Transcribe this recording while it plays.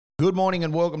Good morning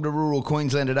and welcome to rural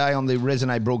Queensland today on the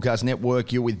Resonate Broadcast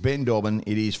Network. You're with Ben Dobbin.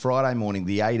 It is Friday morning,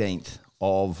 the 18th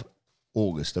of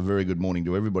August. A very good morning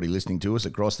to everybody listening to us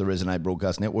across the Resonate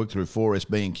Broadcast Network through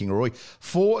 4SB in Kingaroy,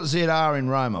 4ZR in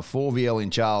Roma, 4VL in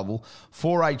Charleville,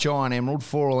 4HI in Emerald,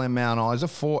 4LM Mount Isa,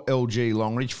 4LG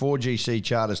Longreach, 4GC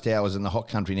Charters Towers and the Hot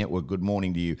Country Network. Good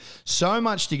morning to you. So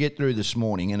much to get through this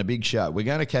morning and a big show. We're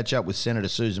going to catch up with Senator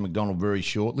Susan McDonald very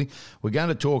shortly. We're going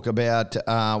to talk about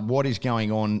what is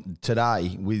going on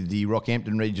today with the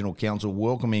Rockhampton Regional Council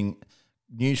welcoming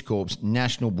News Corp's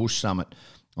National Bush Summit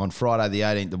on Friday the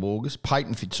 18th of August.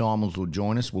 Peyton Fitzsimons will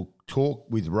join us. We'll talk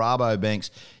with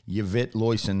Rabobank's Yvette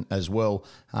Loyson as well,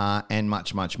 and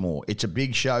much, much more. It's a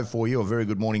big show for you. A very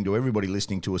good morning to everybody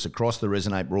listening to us across the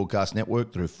Resonate Broadcast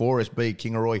Network through 4SB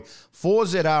Kingaroy,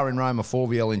 4ZR in Roma,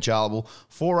 4VL in Charleville,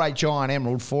 4HI in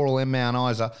Emerald, 4LM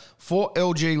Mount Isa,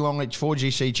 4LG Longreach,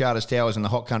 4GC Charters Towers and the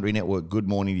Hot Country Network. Good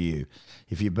morning to you.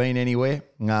 If you've been anywhere,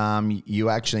 you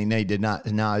actually need to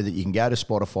know that you can go to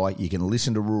Spotify, you can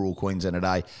listen to Rural Queensland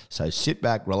today. So sit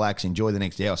back, relax, enjoy the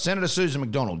next hour. Senator Susan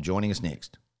McDonald joining us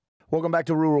next. Welcome back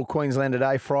to Rural Queensland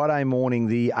today, Friday morning,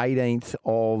 the 18th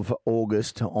of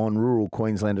August on Rural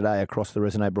Queensland today across the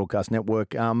Resonate Broadcast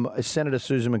Network. Senator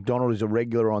Susan McDonald is a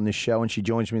regular on this show and she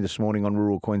joins me this morning on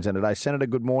Rural Queensland today. Senator,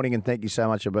 good morning and thank you so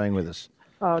much for being with us.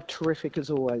 Oh, terrific as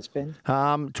always, Ben.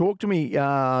 Talk to me,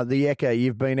 the Echo.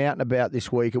 You've been out and about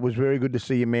this week. It was very good to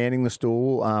see you manning the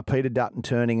stall. Peter Dutton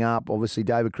turning up, obviously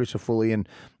David Crisafulli,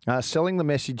 and selling the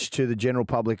message to the general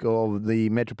public of the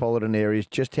metropolitan areas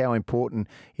just how important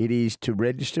it is to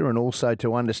register and also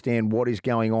to understand what is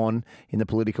going on in the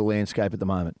political landscape at the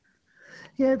moment.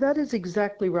 Yeah, that is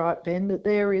exactly right, Ben, that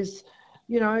there is,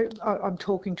 I'm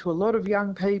talking to a lot of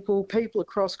young people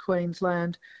across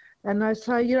Queensland, and they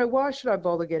say, why should I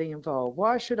bother getting involved?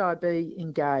 Why should I be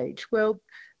engaged? Well,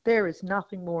 there is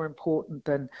nothing more important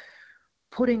than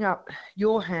putting up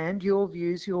your hand, your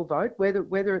views, your vote,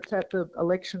 whether it's at the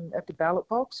election at the ballot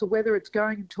box or whether it's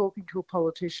going and talking to a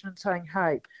politician and saying,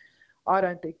 hey, I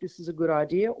don't think this is a good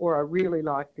idea or I really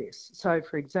like this. So,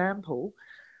 for example,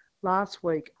 last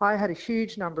week I had a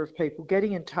huge number of people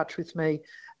getting in touch with me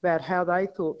about how they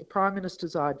thought the Prime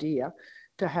Minister's idea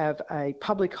to have a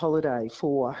public holiday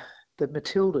for the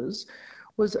Matildas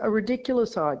was a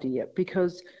ridiculous idea,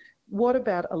 because what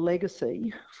about a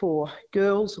legacy for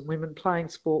girls and women playing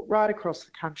sport right across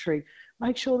the country?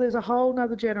 Make sure there's a whole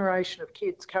nother generation of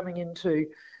kids coming into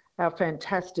our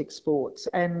fantastic sports.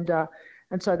 And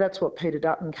so that's what Peter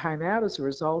Dutton came out as a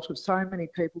result of so many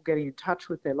people getting in touch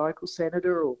with their local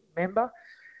senator or member.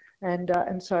 And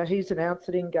so he's announced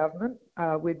that in government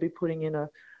we'd be putting in a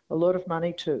lot of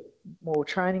money to more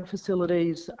training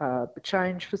facilities,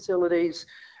 change facilities,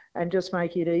 and just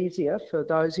make it easier for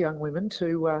those young women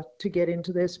to get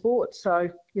into their sports. So,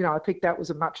 I think that was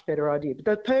a much better idea. But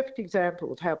the perfect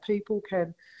example of how people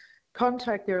can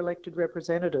contact their elected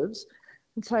representatives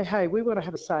and say, hey, we want to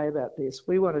have a say about this.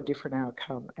 We want a different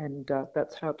outcome. And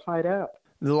that's how it played out.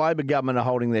 The Labor government are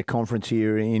holding their conference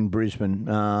here in Brisbane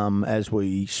as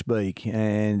we speak,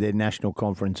 and their national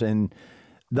conference, and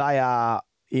they are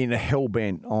in a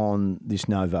hell-bent on this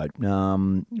no vote.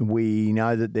 We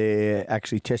know that they're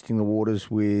actually testing the waters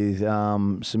with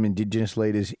some Indigenous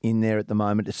leaders in there at the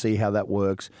moment to see how that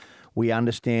works. We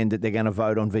understand that they're going to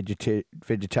vote on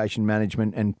vegetation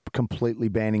management and completely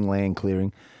banning land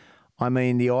clearing. I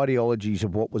mean, the ideologies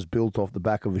of what was built off the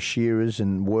back of shearers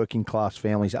and working class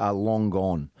families are long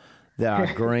gone. They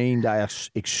are green, they are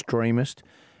extremist,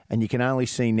 and you can only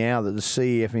see now that the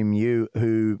CFMU,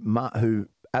 who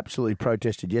absolutely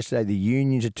protested yesterday, the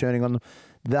unions are turning on them.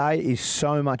 There is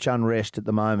so much unrest at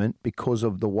the moment because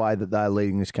of the way that they're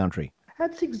leading this country.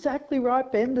 That's exactly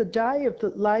right, Ben. The day of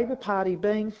the Labor Party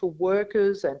being for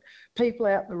workers and people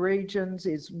out in the regions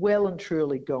is well and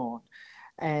truly gone.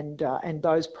 And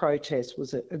those protests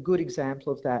was a good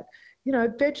example of that.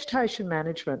 Vegetation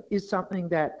management is something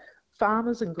that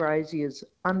farmers and graziers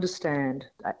understand.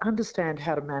 They understand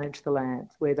how to manage the land,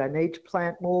 where they need to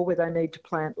plant more, where they need to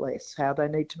plant less, how they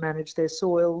need to manage their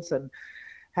soils and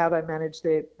how they manage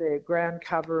their ground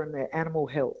cover and their animal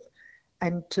health.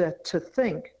 And to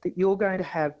think that you're going to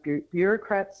have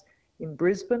bureaucrats in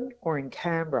Brisbane or in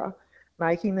Canberra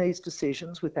making these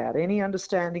decisions without any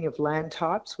understanding of land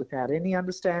types, without any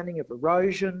understanding of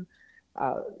erosion,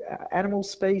 animal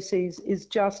species, is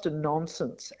just a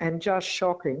nonsense and just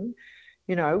shocking.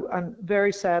 And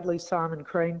very sadly, Simon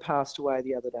Crean passed away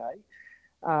the other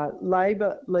day.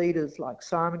 Labor leaders like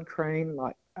Simon Crean,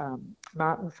 like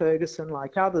Martin Ferguson,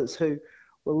 like others who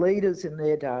were leaders in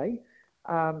their day,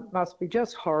 must be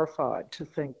just horrified to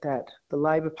think that the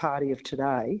Labor Party of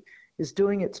today is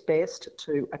doing its best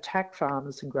to attack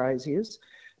farmers and graziers,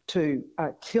 to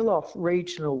kill off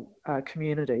regional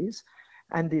communities,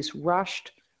 and this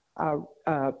rushed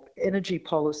energy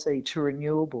policy to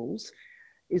renewables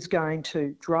is going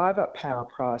to drive up power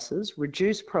prices,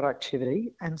 reduce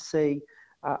productivity, and see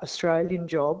Australian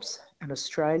jobs and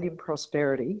Australian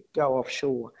prosperity go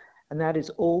offshore. And that is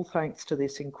all thanks to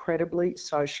this incredibly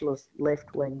socialist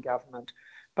left-wing government,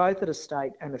 both at a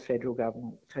state and a federal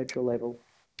level.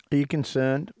 Are you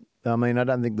concerned? I mean, I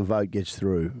don't think the vote gets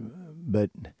through, but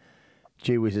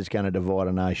gee whiz, it's going to divide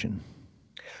a nation.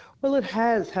 Well, it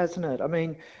has, hasn't it? I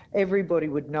mean, everybody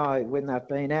would know when they've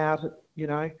been out,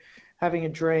 having a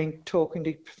drink, talking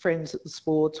to friends at the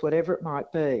sports, whatever it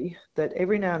might be, that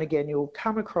every now and again you'll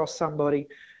come across somebody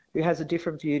who has a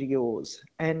different view to yours.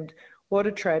 And what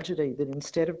a tragedy that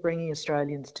instead of bringing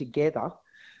Australians together,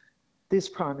 this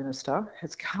Prime Minister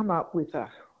has come up with a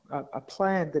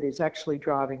plan that is actually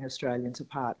driving Australians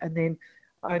apart. And then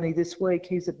only this week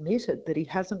he's admitted that he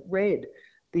hasn't read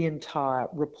the entire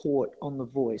report on The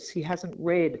Voice. He hasn't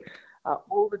read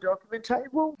all the documentation.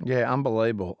 Well, yeah,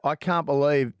 unbelievable. I can't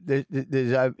believe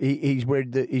he's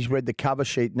read the cover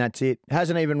sheet and that's it.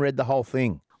 Hasn't even read the whole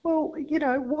thing. Well,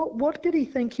 what did he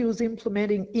think he was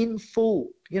implementing in full?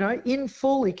 In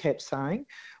full, he kept saying.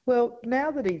 Well,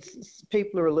 now that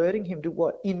people are alerting him to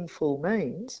what in full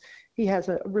means, he has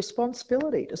a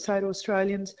responsibility to say to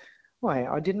Australians, well,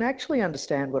 I didn't actually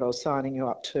understand what I was signing you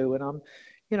up to, and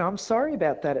I'm sorry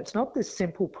about that. It's not this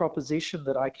simple proposition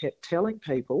that I kept telling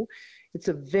people. It's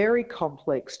a very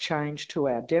complex change to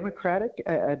our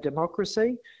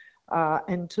democracy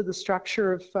and to the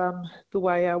structure of the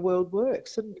way our world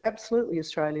works. And absolutely,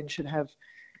 Australians should have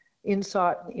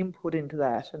insight and input into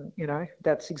that. And,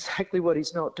 that's exactly what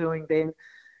he's not doing, Ben.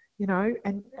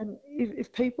 And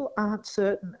if people aren't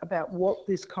certain about what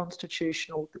this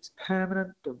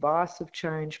permanent, divisive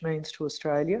change means to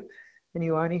Australia, then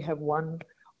you only have one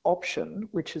option,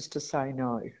 which is to say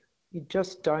no. You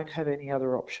just don't have any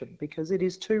other option because it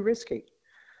is too risky.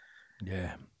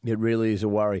 Yeah, it really is a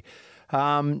worry.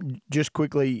 Just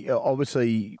quickly,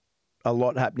 obviously a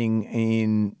lot happening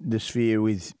in the sphere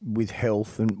with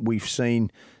health, and we've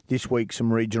seen this week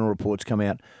some regional reports come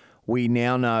out. We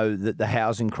now know that the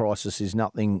housing crisis is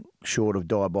nothing short of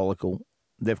diabolical.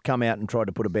 They've come out and tried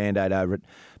to put a Band-Aid over it.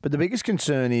 But the biggest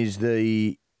concern is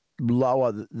they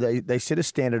set a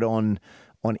standard on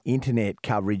internet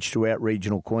coverage throughout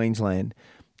regional Queensland,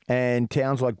 and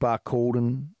towns like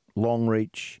Barcaldine,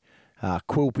 Longreach,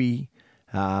 Quilpie,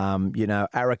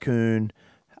 Arakoon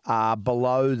are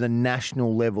below the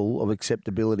national level of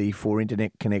acceptability for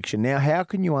internet connection. Now, how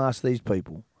can you ask these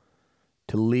people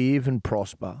to live and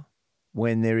prosper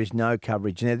when there is no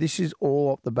coverage? Now, this is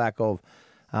all off the back of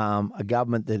a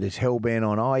government that is hell-bent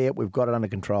on, we've got it under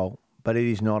control, but it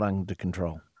is not under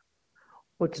control.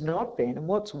 Well, it's not, Ben. And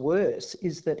what's worse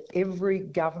is that every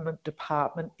government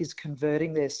department is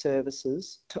converting their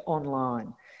services to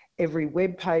online. Every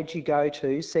web page you go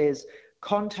to says,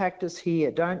 contact us here.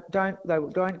 They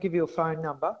don't give you a phone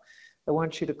number. They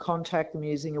want you to contact them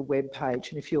using a web page.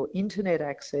 And if your internet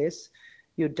access,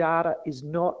 your data is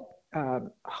not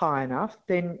high enough,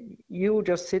 then you'll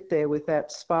just sit there with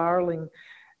that spiralling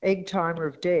egg timer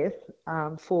of death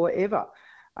forever.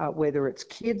 Whether it's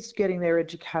kids getting their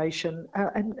education.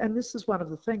 And this is one of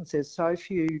the things, there's so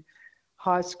few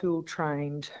high school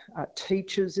trained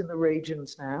teachers in the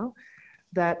regions now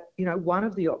that, one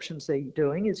of the options they're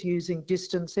doing is using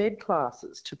distance ed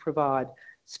classes to provide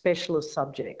specialist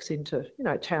subjects into,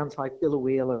 towns like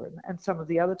Biloela and some of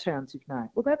the other towns you've named.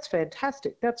 Well, that's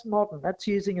fantastic. That's modern. That's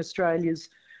using Australia's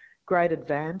great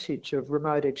advantage of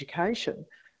remote education.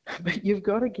 But you've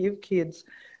got to give kids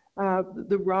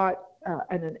the right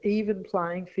and an even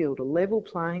playing field, a level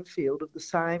playing field of the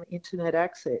same internet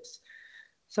access.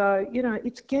 So,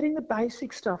 it's getting the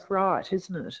basic stuff right,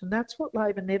 isn't it? And that's what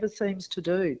Labor never seems to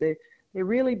do. They're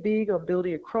really big on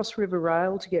building a cross-river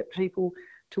rail to get people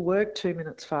to work 2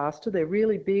 minutes faster. They're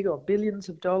really big on billions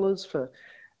of dollars for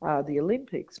the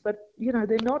Olympics. But,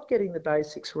 they're not getting the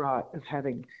basics right of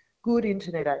having good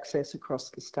internet access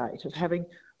across the state, of having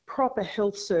proper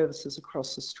health services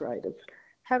across the state, of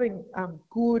having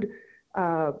good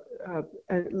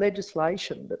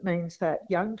legislation that means that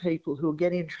young people who are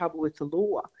getting in trouble with the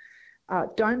law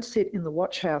don't sit in the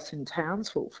watch house in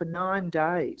Townsville for 9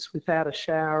 days without a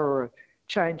shower or a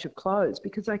change of clothes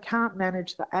because they can't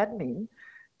manage the admin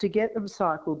to get them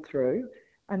cycled through,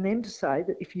 and then to say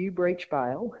that if you breach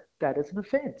bail, that is an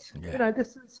offence. Yeah.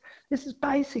 This is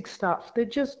they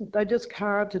just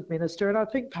can't administer, and I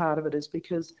think part of it is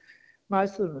because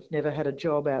most of them have never had a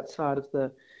job outside of the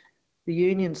the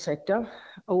union sector,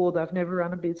 or they've never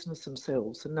run a business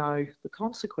themselves and know the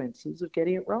consequences of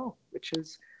getting it wrong, which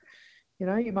is,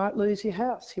 you might lose your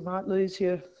house, you might lose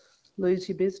your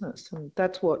business. And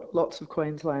that's what lots of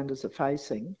Queenslanders are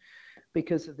facing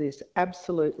because of this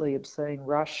absolutely obscene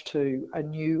rush to a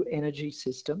new energy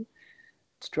system.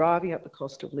 It's driving up the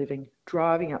cost of living,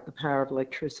 driving up the power of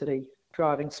electricity,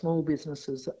 driving small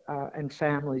businesses and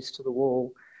families to the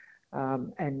wall.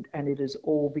 And it is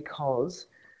all because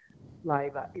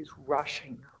Labor is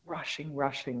rushing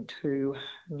to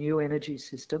a new energy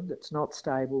system that's not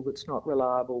stable, that's not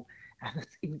reliable, and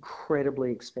it's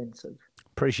incredibly expensive.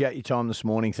 Appreciate your time this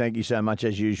morning. Thank you so much,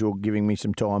 as usual, giving me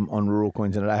some time on rural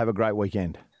Queensland today. Have a great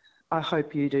weekend. I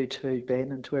hope you do too,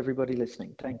 Ben, and to everybody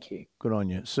listening. Thank you. Good on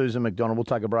you. Susan McDonald, we'll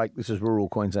take a break. This is Rural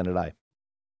Queensland Today.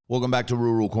 Welcome back to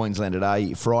Rural Queensland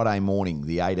Today. Friday morning,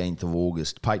 the 18th of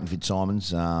August. Peyton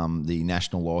Fitzsimons, the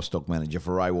National Livestock Manager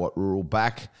for Ray Watt Rural,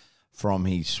 back from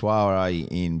his soiree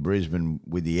in Brisbane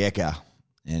with the Ekka,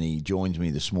 and he joins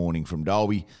me this morning from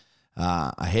Dalby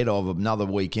ahead of another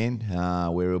weekend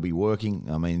where he'll be working.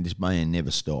 I mean, this man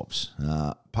never stops.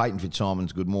 Peyton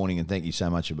Fitzsimons, good morning, and thank you so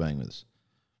much for being with us.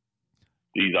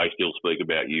 They still speak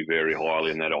about you very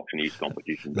highly in that auctioneers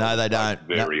competition. No, they don't.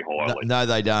 Very highly. No,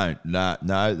 they don't.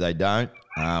 No, they don't.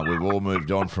 We've all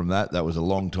moved on from that. That was a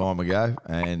long time ago,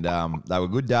 and they were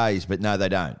good days, but no, they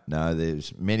don't. No,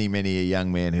 there's many a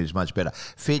young man who's much better.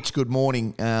 Fitz, good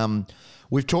morning.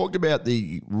 We've talked about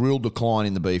the real decline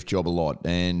in the beef job a lot,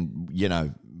 and,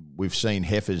 we've seen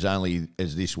heifers only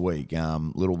as this week,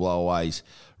 little blowaways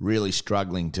really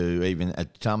struggling to even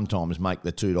at sometimes make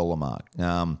the $2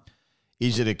 mark.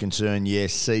 Is it a concern?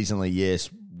 Yes. Seasonally, yes.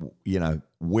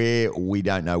 Where we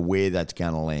don't know where that's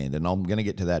going to land, and I'm going to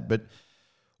get to that. But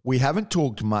we haven't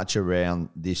talked much around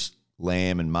this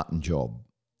lamb and mutton job,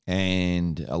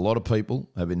 and a lot of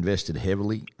people have invested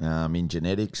heavily in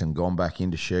genetics and gone back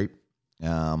into sheep.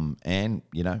 And,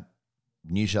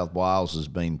 New South Wales has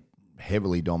been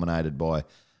heavily dominated by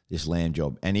this lamb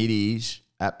job, and it is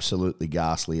absolutely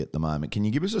ghastly at the moment. Can you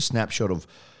give us a snapshot of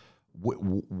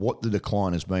what the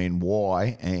decline has been,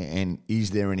 why, and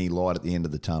is there any light at the end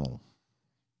of the tunnel?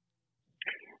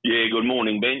 Yeah, good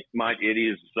morning, Ben. Mate, it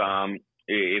is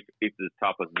it's as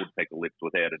tough as woodpecker lips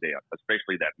without a doubt,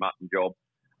 especially that mutton job.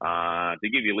 To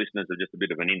give your listeners just a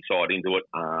bit of an insight into it,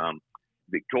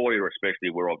 Victoria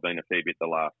especially, where I've been a fair bit the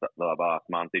last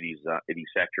month, it is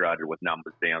saturated with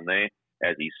numbers down there,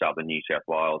 as is southern New South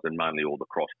Wales, and mainly all the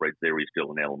crossbreds. There is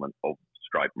still an element of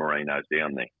straight merinos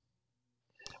down there.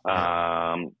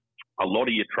 A lot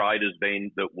of your traders,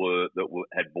 Ben, that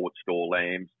had bought store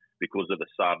lambs, because of the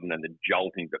sudden and the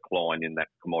jolting decline in that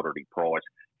commodity price,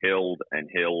 held,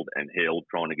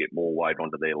 trying to get more weight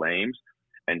onto their lambs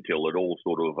until it all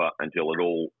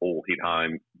hit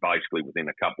home basically within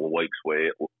a couple of weeks,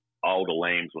 where older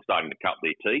lambs were starting to cut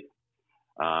their teeth.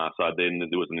 So then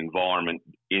there was an environment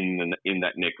in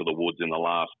that neck of the woods in the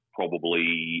last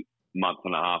probably month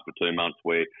and a half to 2 months,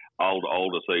 where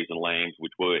older season lambs,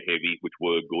 which were heavy, which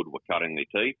were good, were cutting their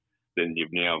teeth. Then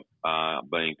you've now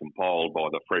being compiled by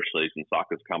the fresh season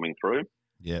suckers coming through.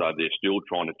 Yep. So they're still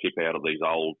trying to tip out of these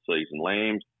old season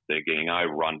lambs. They're getting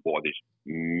overrun by this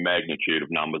magnitude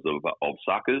of numbers of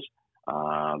suckers.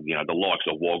 The likes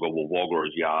of Wagga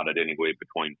is yarded anywhere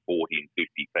between 40 and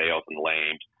 50,000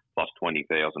 lambs plus 20,000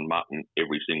 mutton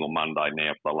every single Monday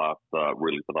now for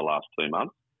the last 2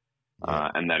 months.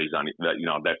 And that is only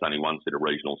that's only one set of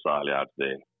regional sale yards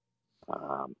there.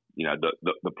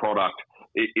 The product,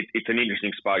 it's an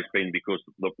interesting space, Ben, because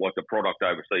the product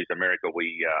overseas, America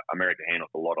handles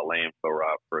a lot of lamb for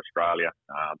Australia.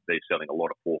 They're selling a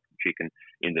lot of pork and chicken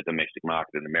in the domestic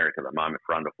market in America at the moment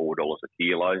for under $4 a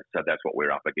kilo. So that's what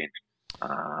we're up against.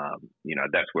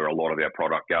 That's where a lot of our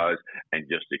product goes, and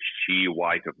just the sheer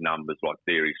weight of numbers, like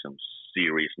there is some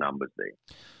serious numbers there.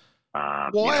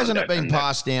 Why hasn't it been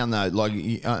passed down, though? Like,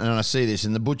 and I see this,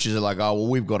 and the butchers are like, oh, well,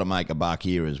 we've got to make a buck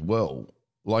here as well.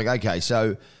 Like, okay,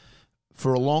 so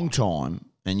for a long time,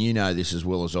 and you know this as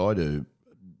well as I do,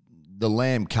 the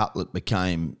lamb cutlet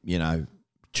became,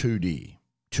 too dear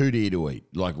to eat.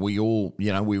 Like,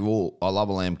 I love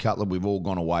a lamb cutlet. We've all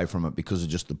gone away from it because of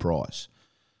just the price.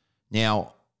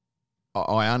 Now,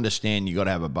 I understand you got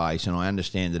to have a base, and I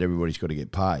understand that everybody's got to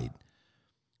get paid.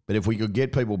 But if we could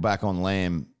get people back on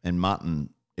lamb and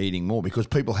mutton eating more, because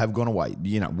people have gone away.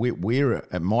 We're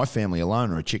at my family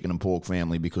alone are a chicken and pork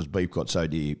family because beef got so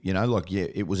dear.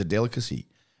 It was a delicacy.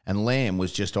 And lamb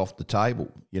was just off the table,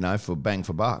 for bang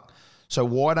for buck. So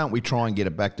why don't we try and get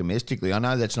it back domestically? I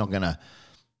know that's not going to,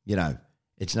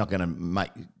 it's not going to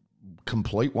make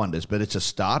complete wonders, but it's a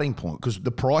starting point because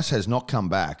the price has not come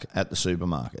back at the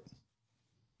supermarket.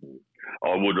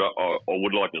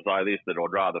 would like to say this, that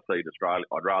I'd rather feed Australia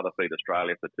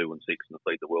for 2 and 6 than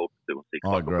feed the world for 2 and 6.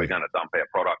 I agree. We're going to dump our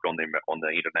product on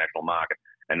the international market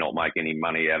and not make any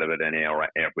money out of it, and our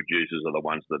producers are the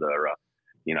ones that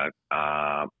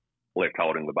are left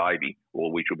holding the baby.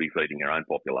 Well, we should be feeding our own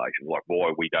population. Like,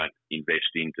 why we don't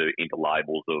invest into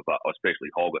labels of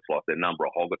especially hoggets. Like, the number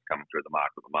of hoggets coming through the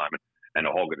market at the moment, and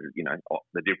a hogget,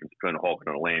 the difference between a hogget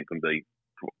and a lamb can be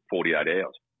 48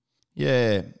 hours.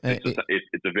 Yeah,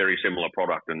 it's a very similar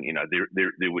product, and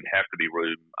there would have to be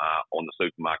room on the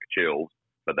supermarket shelves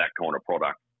for that kind of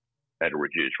product at a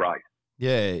reduced rate.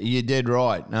 Yeah, you're dead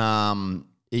right.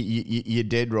 You're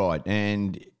dead right,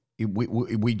 and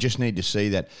we just need to see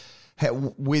that.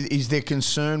 Is there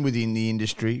concern within the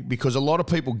industry? Because a lot of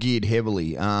people geared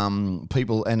heavily, and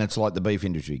it's like the beef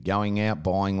industry, going out,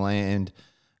 buying land,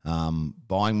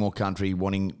 buying more country,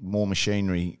 wanting more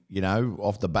machinery,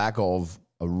 off the back of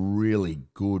a really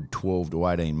good 12 to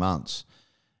 18 months.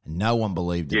 And no one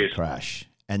believed in a crash,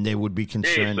 and there would be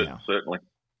concern now. Certainly.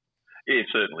 Yeah, it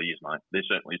certainly is, mate. There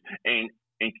certainly is. And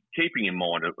keeping in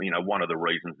mind, one of the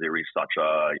reasons there is such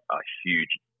a huge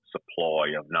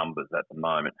supply of numbers at the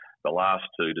moment, the last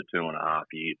 2 to 2.5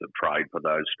 years of trade for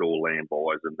those store lamb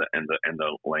buyers and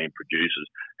the lamb producers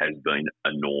has been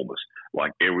enormous.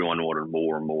 Like, everyone ordered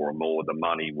more and more and more. The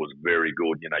money was very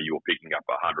good. You were picking up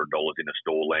 $100 in a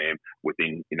store lamb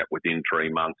within 3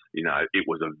 months. It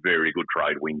was a very good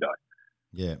trade window.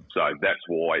 Yeah. So that's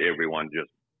why everyone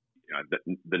just,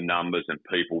 the numbers and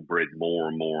people bred more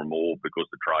and more and more because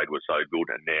the trade was so good,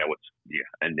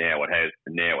 and now it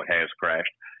has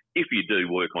crashed. If you do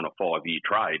work on a 5-year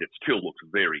trade, it still looks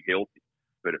very healthy.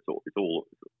 But it's all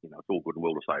good and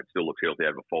well to say it still looks healthy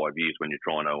over 5 years when you're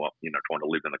trying to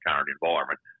live in the current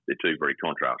environment. They're two very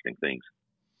contrasting things.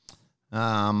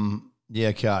 Yeah.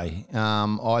 Okay.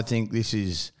 I think this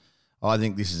is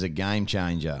a game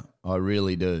changer. I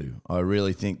really do. I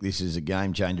really think this is a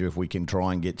game changer if we can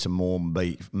try and get some more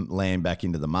land back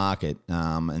into the market.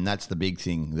 And that's the big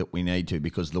thing that we need to,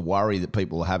 because the worry that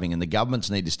people are having, and the governments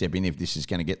need to step in if this is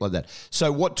going to get like that.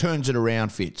 So what turns it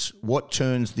around, Fitz? What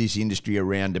turns this industry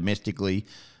around domestically?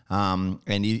 And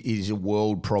it is a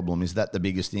world problem. Is that the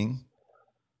biggest thing?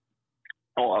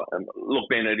 Oh, look,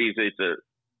 Ben, it is. It's a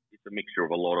mixture of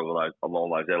a lot of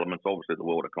those elements. Obviously, the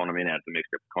world economy and our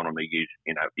domestic economy is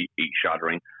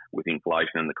shuddering with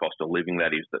inflation and the cost of living.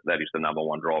 That is the number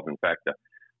one driving factor.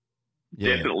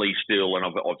 Yeah. Definitely, still, and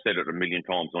I've said it a million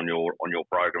times on your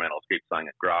program, and I'll keep saying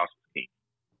it. Grass is king.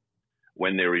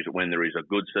 When there is a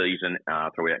good season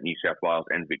throughout New South Wales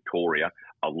and Victoria,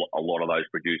 a lot of those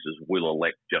producers will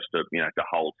elect just to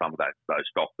hold some of those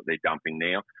stocks that they're dumping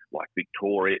now. Like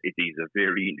Victoria, it is a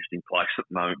very interesting place at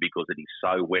the moment because it is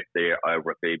so wet there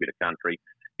over a fair bit of country.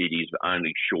 It is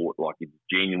only short, like it's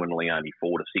genuinely only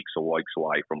 4 to 6 weeks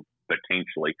away from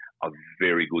potentially a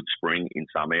very good spring in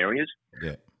some areas.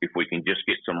 Yeah. If we can just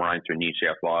get some rain through New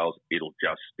South Wales, it'll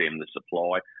just stem the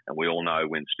supply. And we all know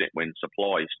when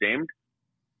supply is stemmed,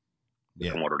 the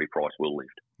commodity price will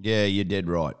lift. Yeah, you're dead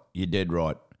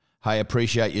right. Hey,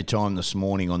 appreciate your time this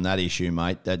morning on that issue,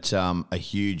 mate. That's a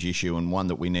huge issue and one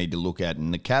that we need to look at.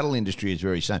 And the cattle industry is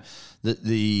very same.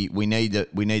 We need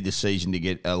the season to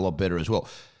get a lot better as well.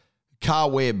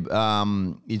 Carl Webb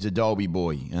is a Dalby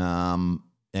boy,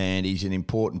 and he's an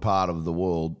important part of the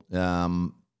world.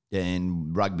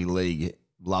 And rugby league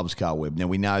loves Carl Webb. Now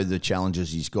we know the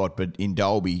challenges he's got, but in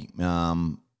Dalby,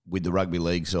 with the rugby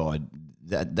league side,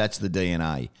 that's the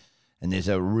DNA. And there's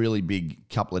a really big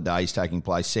couple of days taking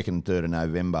place, 2nd and 3rd of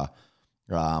November.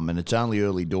 And it's only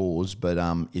early doors, but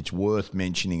it's worth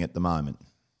mentioning at the moment.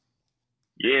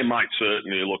 Yeah, mate,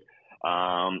 certainly. Look,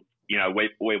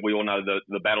 we all know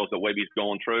the battles that Webby's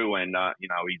gone through, and,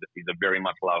 he's a very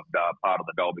much loved part of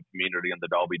the Dalby community and the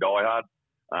Dalby diehard.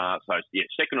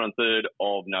 2nd and 3rd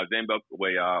of November,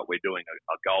 we're doing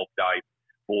a golf day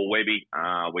for Webby.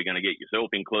 We're going to get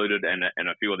yourself included and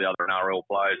a few of the other NRL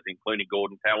players, including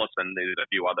Gordon Tallis, and there's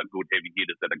a few other good heavy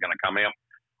hitters that are going to come out.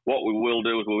 What we will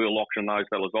do is we will auction those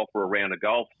fellas off for a round of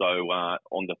golf. So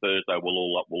on the Thursday, we'll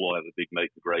all have a big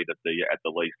meet and greet at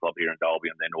the Lees Club here in Dalby,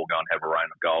 and then we'll go and have a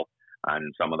round of golf.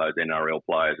 And some of those NRL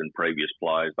players and previous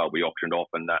players, they'll be auctioned off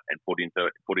and put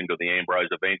into the Ambrose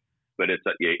event. But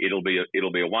it'll be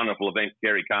a wonderful event.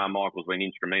 Kerry Carmichael's been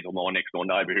instrumental, my next door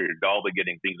neighbour here in Dalby,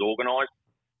 getting things organised.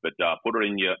 But put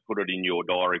it in your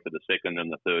diary for the 2nd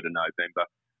and the 3rd of November.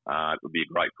 It would be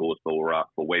a great cause for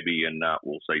Webby, and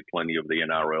we'll see plenty of the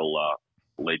NRL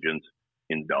legends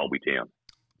in Dalby town.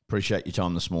 Appreciate your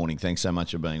time this morning. Thanks so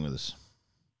much for being with us.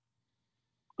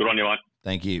 Good on you, mate.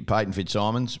 Thank you. Peyton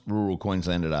Fitzsimons, Rural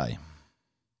Queensland Today.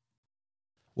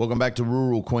 Welcome back to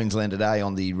Rural Queensland today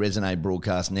on the Resonate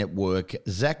Broadcast Network.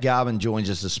 Zach Garvin joins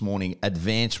us this morning,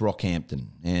 Advance Rockhampton.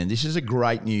 And this is a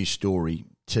great news story.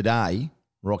 Today,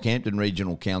 Rockhampton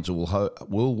Regional Council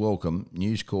will welcome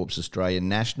News Corp's Australia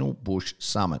National Bush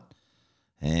Summit.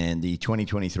 And the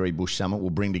 2023 Bush Summit will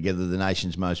bring together the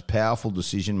nation's most powerful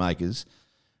decision makers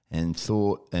and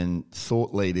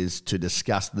thought leaders to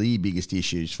discuss the biggest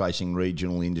issues facing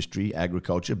regional industry,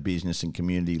 agriculture, business and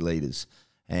community leaders,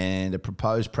 and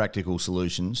propose practical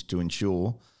solutions to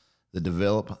ensure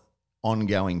the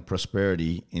ongoing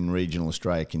prosperity in regional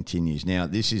Australia continues. Now,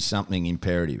 this is something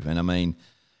imperative, and I mean,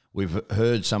 we've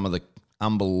heard some of the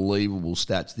unbelievable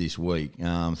stats this week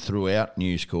throughout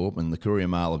News Corp, and the Courier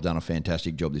Mail have done a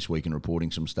fantastic job this week in reporting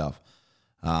some stuff.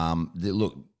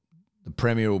 The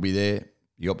Premier will be there,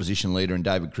 the Opposition Leader and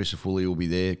David Crisafulli will be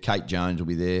there, Kate Jones will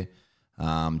be there,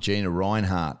 Gina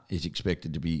Reinhardt is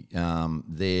expected to be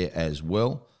there as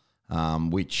well,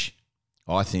 which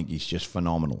I think is just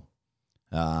phenomenal.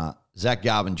 Zach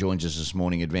Garvin joins us this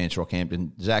morning, Advance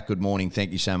Rockhampton. Zach, good morning.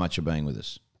 Thank you so much for being with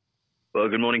us. Well,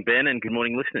 good morning, Ben, and good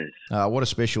morning, listeners. What a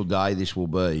special day this will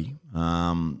be.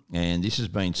 And this has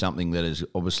been something that has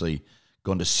obviously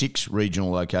gone to 6 regional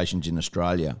locations in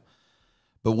Australia.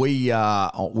 But we're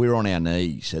on our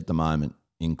knees at the moment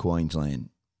in Queensland.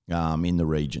 In the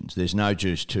regions. There's no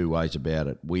just two ways about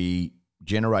it. We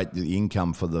generate the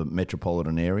income for the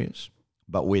metropolitan areas,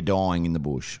 but we're dying in the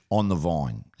bush, on the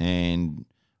vine. And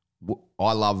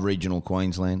I love regional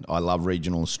Queensland. I love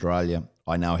regional Australia.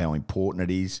 I know how important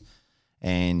it is.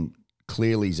 And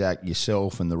clearly, Zach,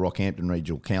 yourself and the Rockhampton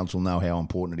Regional Council know how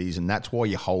important it is. And that's why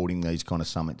you're holding these kind of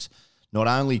summits, not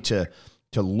only to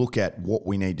look at what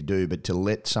we need to do, but to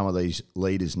let some of these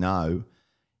leaders know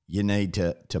you need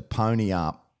to pony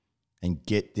up and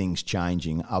get things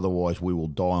changing. Otherwise, we will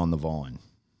die on the vine.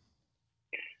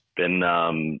 Ben,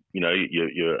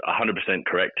 you're 100%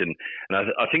 correct. And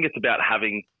I think it's about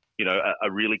having,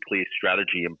 a really clear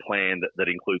strategy and plan that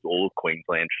includes all of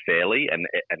Queensland fairly and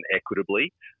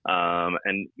equitably.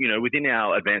 Within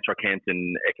our Advanced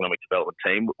Rockhampton Economic Development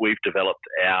team, we've developed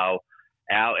our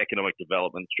economic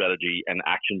development strategy and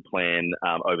action plan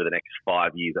over the next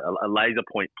 5 years, a laser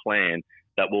point plan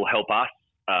that will help us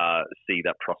see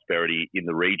that prosperity in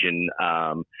the region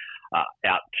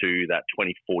out to that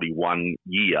 2041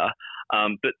 year.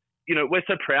 But we're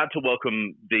so proud to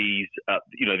welcome these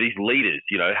leaders,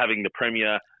 having the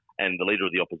Premier and the Leader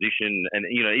of the Opposition and,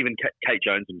 even Kate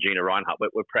Jones and Gina Reinhardt.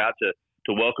 We're proud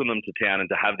to welcome them to town and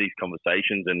to have these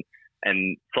conversations.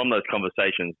 And from those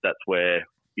conversations, that's where,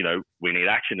 we need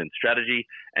action and strategy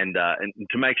and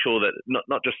to make sure that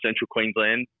not just Central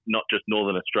Queensland, not just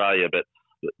Northern Australia, but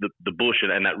the bush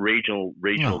and that regional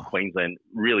Queensland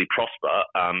really prosper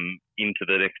into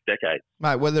the next decade.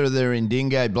 Mate, whether they're in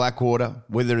Dingate, Blackwater,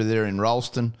 whether they're in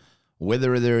Ralston,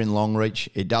 whether they're in Longreach,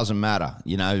 it doesn't matter.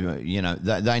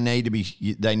 They need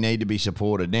to be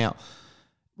supported. Now,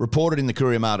 reported in the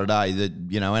Courier Mail today that,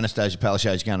 Anastasia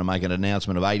Palaszczuk is going to make an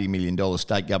announcement of $80 million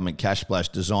state government cash splash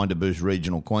designed to boost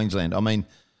regional Queensland. I mean,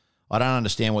 I don't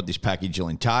understand what this package will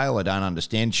entail. I don't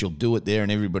understand. She'll do it there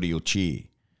and everybody will cheer.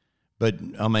 But,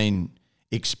 I mean,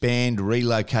 expand,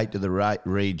 relocate to the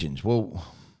regions. Well,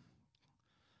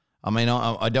 I mean,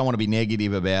 I don't want to be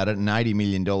negative about it, and $80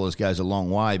 million goes a long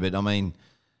way. But, I mean,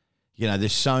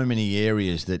 there's so many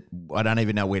areas that I don't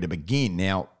even know where to begin.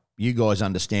 Now, you guys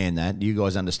understand that. You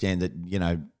guys understand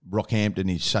that,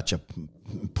 Rockhampton is such an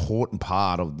important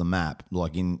part of the map,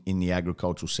 like in the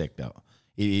agricultural sector.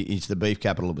 It's the beef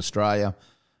capital of Australia.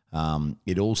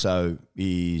 It also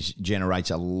generates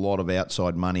a lot of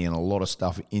outside money and a lot of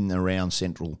stuff in and around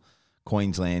central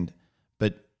Queensland.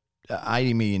 But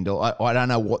 $80 million, I don't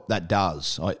know what that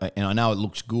does. And I know it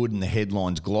looks good and the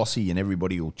headline's glossy and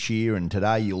everybody will cheer and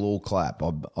today you'll all clap.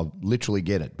 I literally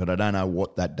get it, but I don't know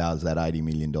what that does, that $80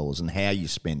 million, and how you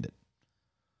spend it.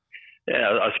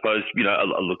 Yeah, I suppose, I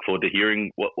look forward to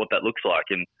hearing what that looks like.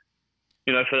 And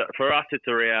for us, it's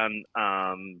around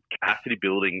capacity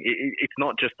building. It's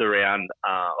not just around,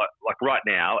 like right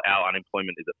now, our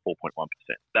unemployment is at 4.1%.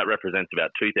 That represents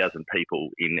about 2,000 people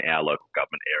in our local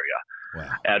government area.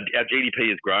 Wow. Our GDP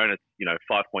has grown. It's,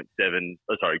 5.7,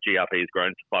 GRP has grown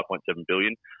to 5.7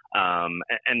 billion.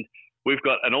 And we've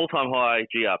got an all-time high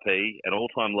GRP, an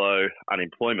all-time low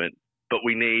unemployment, but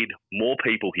we need more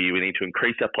people here. We need to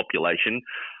increase our population.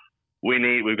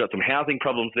 We've got some housing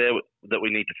problems there that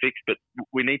we need to fix, but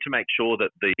we need to make sure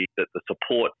that the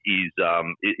support is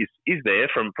there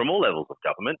from all levels of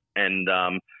government, and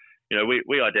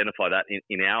we identify that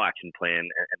in our action plan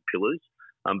and pillars.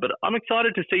 But I'm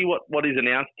excited to see what is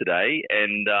announced today,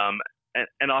 and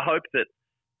I hope that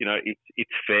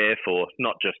it's fair for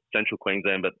not just central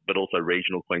Queensland, but also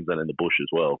regional Queensland and the bush as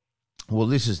well. Well,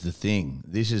 this is the thing.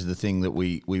 This is the thing that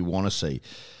we want to see.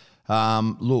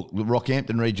 Look, the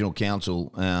Rockhampton Regional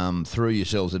Council, through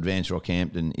yourselves, Advance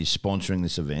Rockhampton, is sponsoring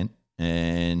this event,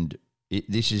 and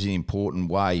this is an important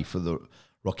way for the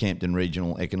Rockhampton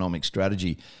Regional Economic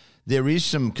Strategy. There is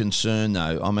some concern,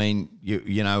 though. I mean,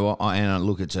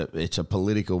 look, it's a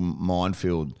political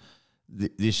minefield.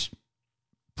 This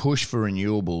push for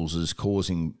renewables is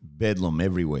causing bedlam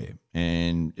everywhere,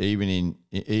 and even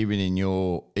in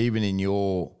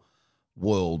your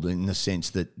world, in the sense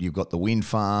that you've got the wind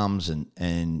farms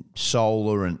and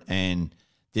solar, and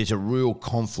there's a real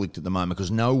conflict at the moment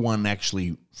because no one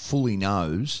actually fully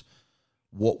knows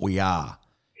what we are.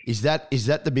 Is that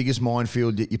the biggest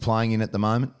minefield that you're playing in at the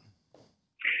moment?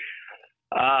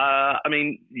 I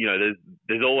mean,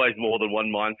 there's always more than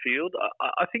one minefield.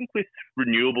 I think with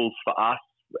renewables for us,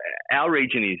 our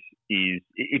region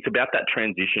it's about that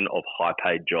transition of high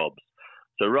paid jobs.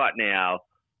 So right now,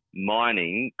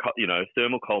 mining,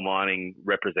 thermal coal mining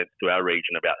represents to our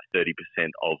region about 30%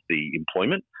 of the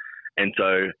employment. And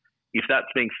so if that's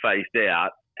being phased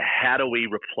out, how do we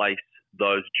replace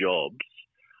those jobs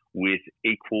with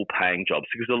equal paying jobs?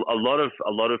 Because a lot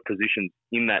of positions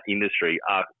in that industry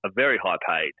are very high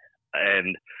paid.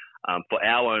 And for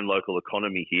our own local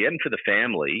economy here and for the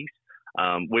families,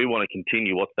 we want to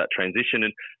continue what's that transition.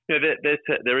 And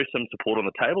there is some support on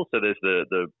the table. So there's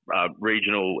the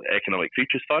Regional Economic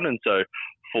Futures Fund. And so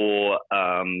for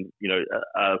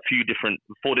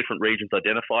four different regions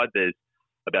identified, there's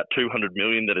about 200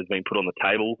 million that has been put on the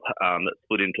table, that's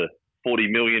split into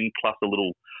 40 million plus a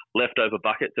little leftover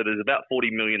bucket. So there's about 40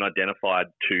 million identified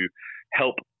to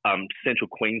help Central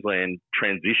Queensland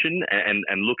transition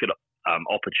and look at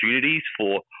opportunities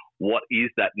for what is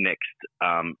that next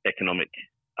economic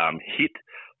hit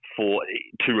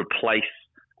to replace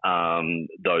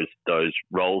those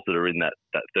roles that are in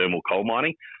that thermal coal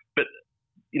mining. But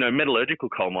metallurgical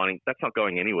coal mining, that's not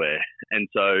going anywhere. And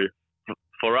so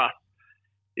for us,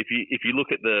 if you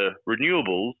look at the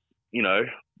renewables,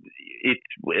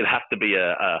 it has to be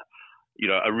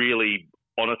a really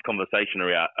honest conversation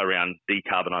around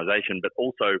decarbonisation, but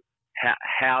also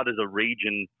how does a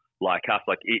region like us,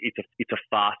 it's a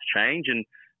fast change, and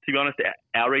to be honest,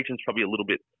 our region's probably a little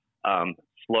bit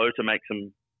slow to make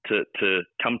to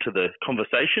come to the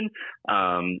conversation.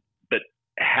 But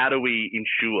how do we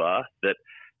ensure that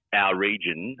our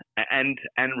region and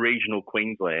regional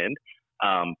Queensland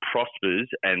prospers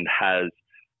and has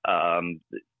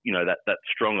that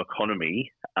strong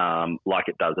economy like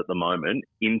it does at the moment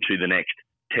into the next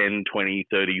 10, 20,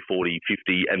 30, 40,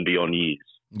 50 and beyond years?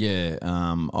 Yeah,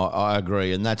 I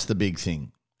agree, and that's the big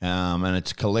thing. And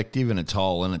it's collective and it's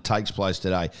whole, and it takes place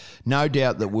today. No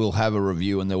doubt that we'll have a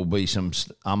review and there will be some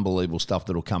unbelievable stuff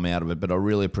that will come out of it, but I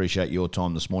really appreciate your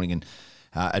time this morning. And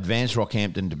Advance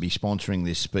Rockhampton to be sponsoring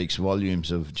this speaks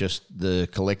volumes of just the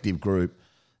collective group.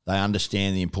 They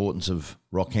understand the importance of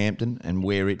Rockhampton and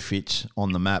where it fits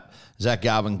on the map. Zach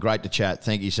Garvin, great to chat.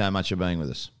 Thank you so much for being with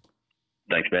us.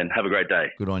 Thanks, Ben. Have a great day.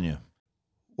 Good on you.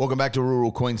 Welcome back to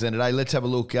Rural Queensland today. Let's have a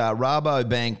look.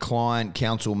 Rabobank Client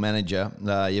Council Manager,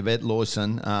 Yvette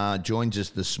Lawson, joins us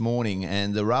this morning,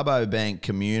 and the Rabobank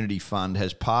Community Fund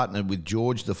has partnered with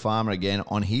George the Farmer again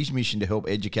on his mission to help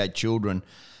educate children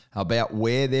about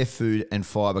where their food and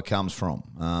fibre comes from.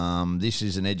 This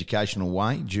is an educational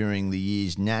way during the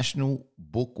year's National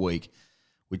Book Week,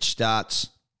 which starts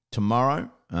tomorrow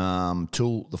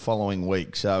till the following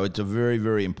week. So it's a very,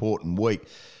 very important week.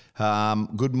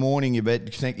 Good morning,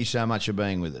 Yvette. Thank you so much for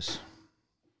being with us.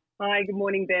 Hi, good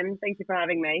morning, Ben. Thank you for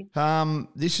having me.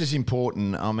 This is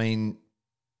important. I mean,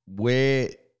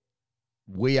 we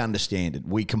understand it.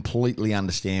 We completely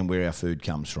understand where our food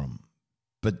comes from.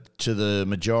 But to the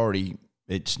majority,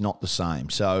 it's not the same.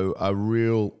 So a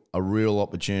real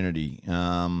opportunity,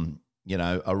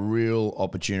 a real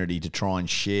opportunity to try and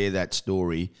share that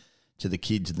story to the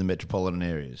kids in the metropolitan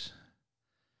areas.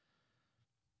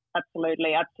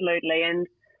 Absolutely. And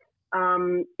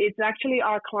it's actually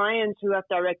our clients who have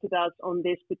directed us on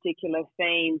this particular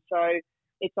theme. So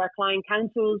it's our client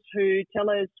councils who tell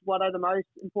us what are the most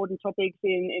important topics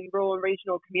in rural and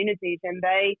regional communities. And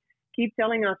they keep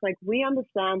telling us, we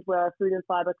understand where our food and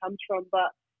fibre comes from,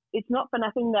 but it's not for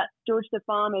nothing that George the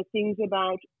Farmer sings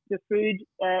about the food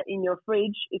in your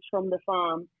fridge. It's from the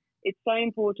farm. It's so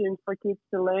important for kids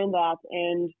to learn that.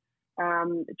 And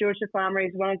George the Farmer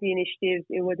is one of the initiatives.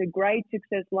 It was a great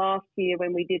success last year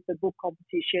when we did the book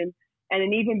competition, and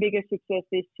an even bigger success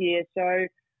this year. So,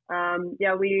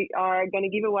 we are going to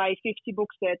give away 50 book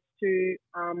sets to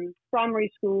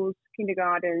primary schools,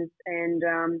 kindergartens, and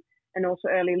and also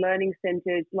early learning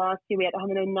centres. Last year we had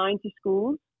 190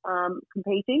 schools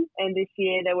competing, and this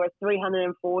year there were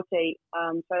 340.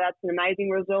 So that's an amazing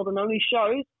result and only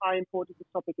shows how important the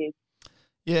topic is.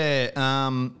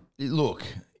 Yeah, look,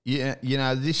 yeah,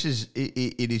 this is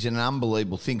it is an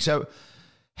unbelievable thing. So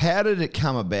how did it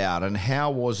come about, and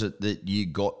how was it that you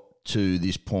got to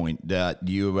this point that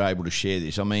you were able to share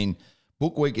this? I mean,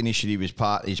 Book Week Initiative is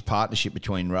partnership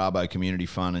between Rabo Community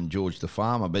Fund and George the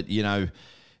Farmer, but,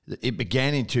 it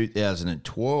began in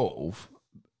 2012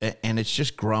 and it's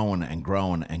just growing and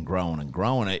growing and growing and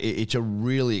growing. It's a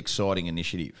really exciting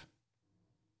initiative.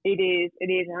 It is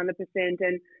 100%.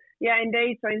 And yeah,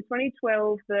 indeed. So in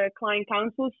 2012, the Client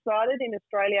Council started in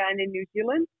Australia and in New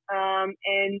Zealand.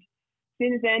 And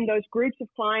since then, those groups of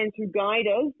clients who guide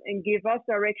us and give us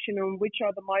direction on which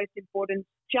are the most important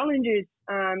challenges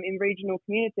in regional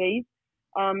communities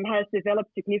has developed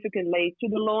significantly to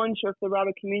the launch of the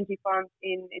Rabo Community Fund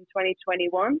in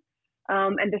 2021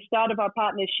 and the start of our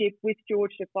partnership with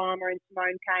George the Farmer and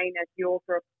Simone Kane as the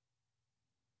author of.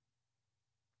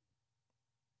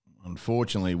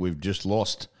 Unfortunately, we've just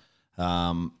lost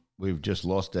Yvette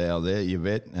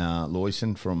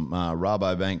Loyson from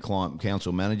Rabobank Client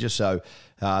Council Manager. So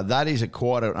that is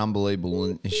quite an unbelievable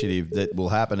initiative that will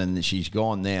happen, and she's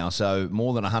gone now. So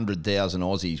more than 100,000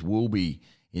 Aussies will be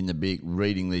in the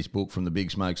reading this book, From the Big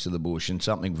Smokes to the Bush, and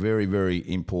something very, very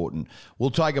important.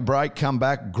 We'll take a break, come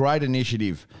back. Great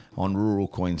initiative on Rural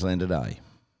Queensland Today.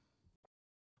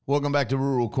 Welcome back to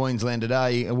Rural Queensland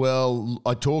Today. Well,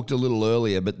 I talked a little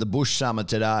earlier, but the Bush Summit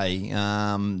today,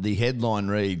 the headline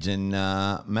reads, and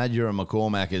Madura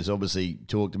McCormack has obviously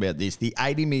talked about this, the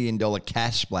 $80 million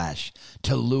cash splash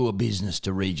to lure business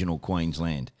to regional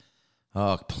Queensland.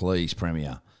 Oh, please,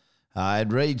 Premier.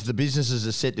 It reads, the businesses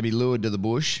are set to be lured to the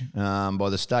bush by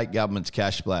the state government's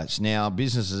cash splash. Now,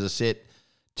 businesses are set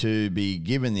to be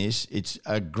given this. It's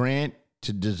a grant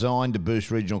designed to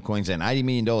boost regional Queensland. $80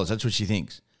 million, that's what she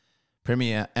thinks.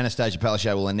 Premier Anastasia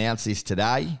Palaszczuk will announce this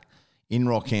today in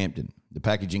Rockhampton. The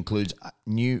package includes a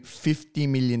new $50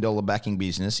 million backing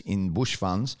business in bush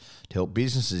funds to help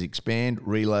businesses expand,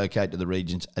 relocate to the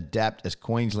regions, adapt as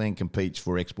Queensland competes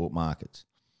for export markets.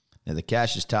 Now, the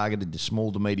cash is targeted to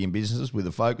small to medium businesses with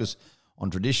a focus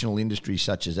on traditional industries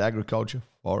such as agriculture,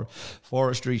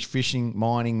 forestry, fishing,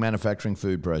 mining, manufacturing,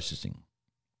 food processing.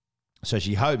 So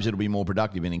she hopes it'll be more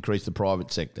productive and increase the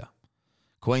private sector.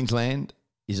 Queensland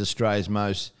is Australia's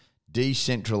most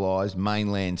decentralised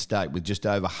mainland state, with just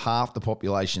over half the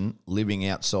population living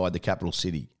outside the capital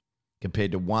city,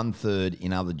 compared to 1/3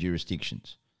 in other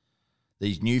jurisdictions.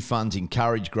 These new funds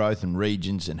encourage growth in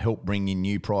regions and help bring in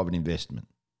new private investment.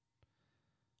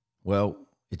 Well,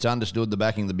 it's understood the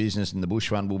backing of the business in the Bush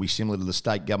Fund will be similar to the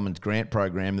state government's grant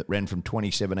program that ran from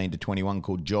 2017 to 21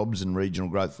 called Jobs and Regional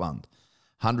Growth Fund.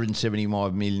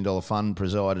 $175 million fund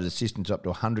provided assistance up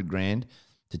to $100,000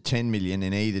 to $10 million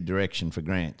in either direction for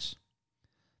grants.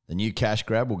 The new cash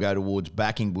grab will go towards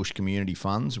backing bush community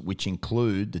funds, which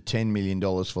include the $10 million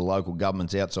for local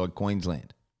governments outside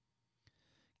Queensland.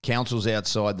 Councils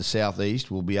outside the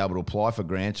southeast will be able to apply for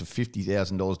grants of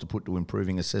 $50,000 to put to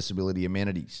improving accessibility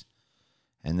amenities.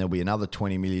 And there'll be another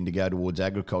 $20 million to go towards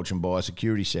agriculture and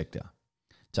biosecurity sector.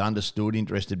 It's understood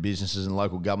interested businesses and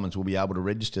local governments will be able to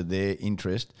register their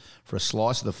interest for a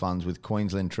slice of the funds with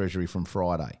Queensland Treasury from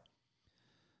Friday.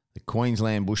 The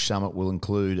Queensland Bush Summit will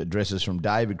include addresses from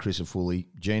David Crisafulli,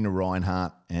 Gina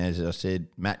Reinhart, and as I said,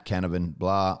 Matt Canavan,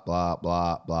 blah, blah,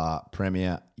 blah, blah.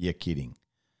 Premier, you're kidding.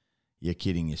 You're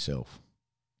kidding yourself.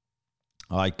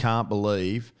 I can't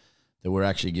believe that we're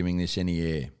actually giving this any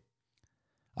air.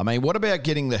 I mean, what about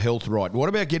getting the health right? What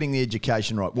about getting the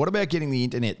education right? What about getting the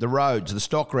internet, the roads, the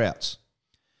stock routes?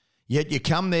 Yet you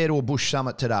come there to a Bush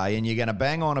Summit today and you're going to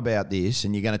bang on about this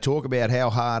and you're going to talk about how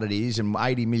hard it is and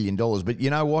 $80 million. But you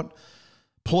know what?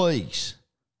 Please,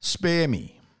 spare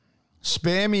me.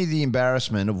 Spare me the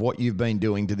embarrassment of what you've been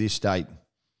doing to this state.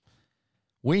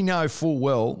 We know full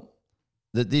well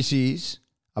that this is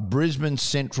a Brisbane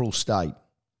central state.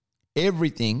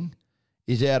 Everything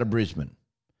is out of Brisbane.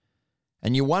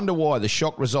 And you wonder why the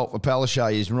shock result for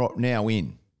Palaszczuk is now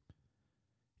in.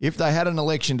 If they had an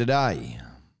election today,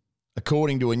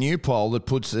 according to a new poll that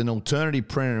puts an alternative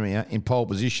premier in pole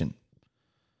position,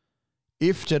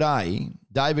 if today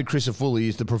David Crisafulli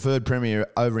is the preferred premier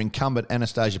over incumbent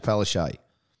Anastasia Palaszczuk,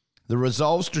 the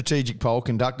Resolve strategic poll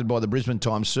conducted by the Brisbane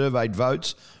Times surveyed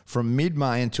votes from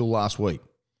mid-May until last week.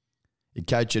 It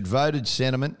captured voted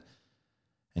sentiment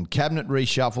and cabinet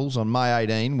reshuffles on May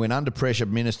 18 when under pressure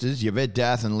ministers Yvette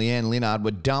Dath and Leanne Linnard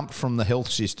were dumped from the health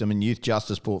system and youth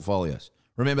justice portfolios.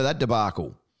 Remember that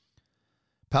debacle?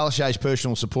 Palaszczuk's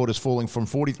personal support is falling from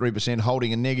 43%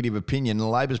 holding a negative opinion, and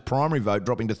Labor's primary vote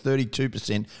dropping to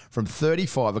 32% from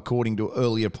 35% according to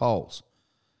earlier polls.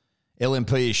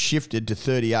 LNP has shifted to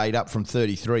 38, up from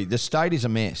 33. The state is a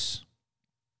mess.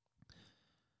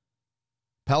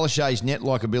 Palaszczuk's net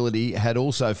likability had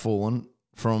also fallen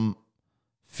from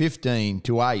 15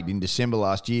 to 8 in December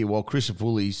last year, while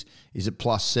Christopoulos is at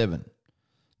 +7.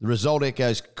 The result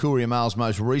echoes Courier Mail's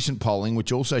most recent polling,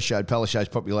 which also showed Palaszczuk's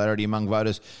popularity among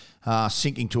voters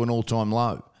sinking to an all-time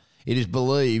low. It is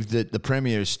believed that the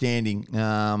Premier's standing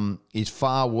is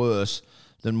far worse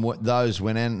than what those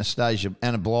when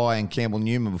Anna Bligh and Campbell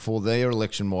Newman before their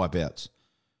election wipeouts.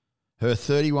 Her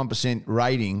 31%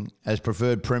 rating as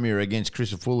preferred Premier against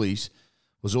Christopoulos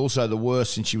was also the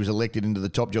worst since she was elected into the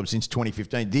top job since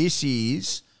 2015. This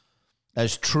is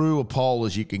as true a poll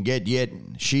as you can get, yet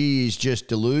she is just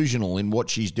delusional in what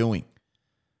she's doing.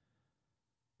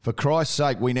 For Christ's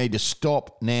sake, we need to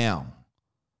stop now.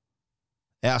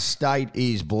 Our state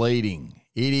is bleeding.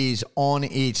 It is on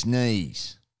its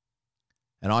knees.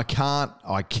 And I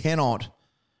cannot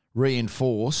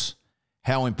reinforce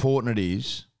how important it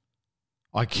is.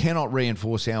 I cannot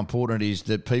reinforce how important it is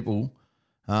that people,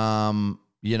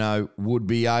 would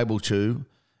be able to,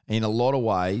 in a lot of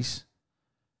ways,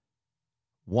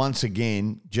 once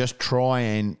again, just try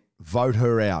and vote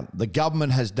her out. The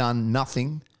government has done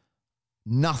nothing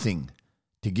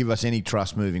to give us any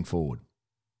trust moving forward.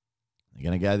 They're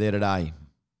going to go there today.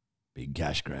 Big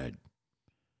cash grab.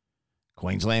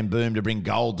 Queensland boom to bring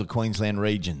gold to Queensland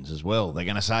regions as well. They're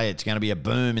going to say it's going to be a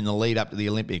boom in the lead up to the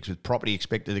Olympics with property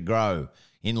expected to grow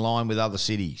in line with other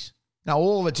cities. Now,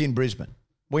 all of it's in Brisbane.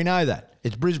 We know that.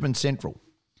 It's Brisbane Central.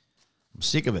 I'm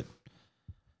sick of it.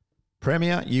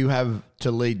 Premier, you have to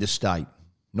lead the state,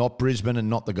 not Brisbane and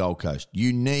not the Gold Coast.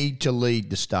 You need to lead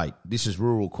the state. This is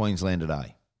rural Queensland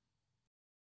today.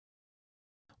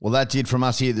 Well, that's it from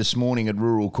us here this morning at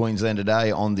Rural Queensland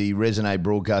Today on the Resonate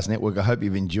Broadcast Network. I hope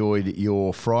you've enjoyed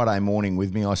your Friday morning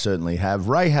with me. I certainly have.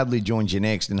 Ray Hadley joins you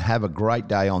next, and have a great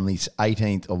day on this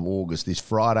 18th of August, this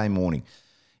Friday morning.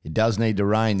 It does need to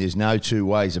rain. There's no two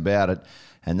ways about it,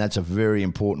 and that's a very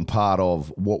important part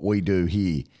of what we do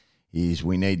here is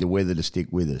we need the weather to stick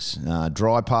with us.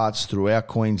 Dry parts throughout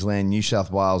Queensland, New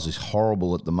South Wales is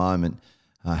horrible at the moment.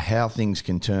 How things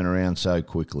can turn around so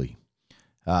quickly.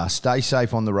 Stay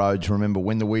safe on the roads. Remember,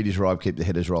 when the wheat is ripe, keep the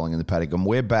headers rolling in the paddock. And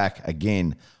we're back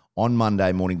again on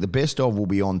Monday morning. The best of will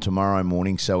be on tomorrow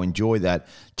morning, so enjoy that.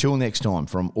 Till next time,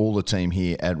 from all the team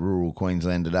here at Rural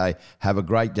Queensland Today, have a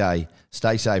great day.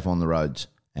 Stay safe on the roads,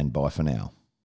 and bye for now.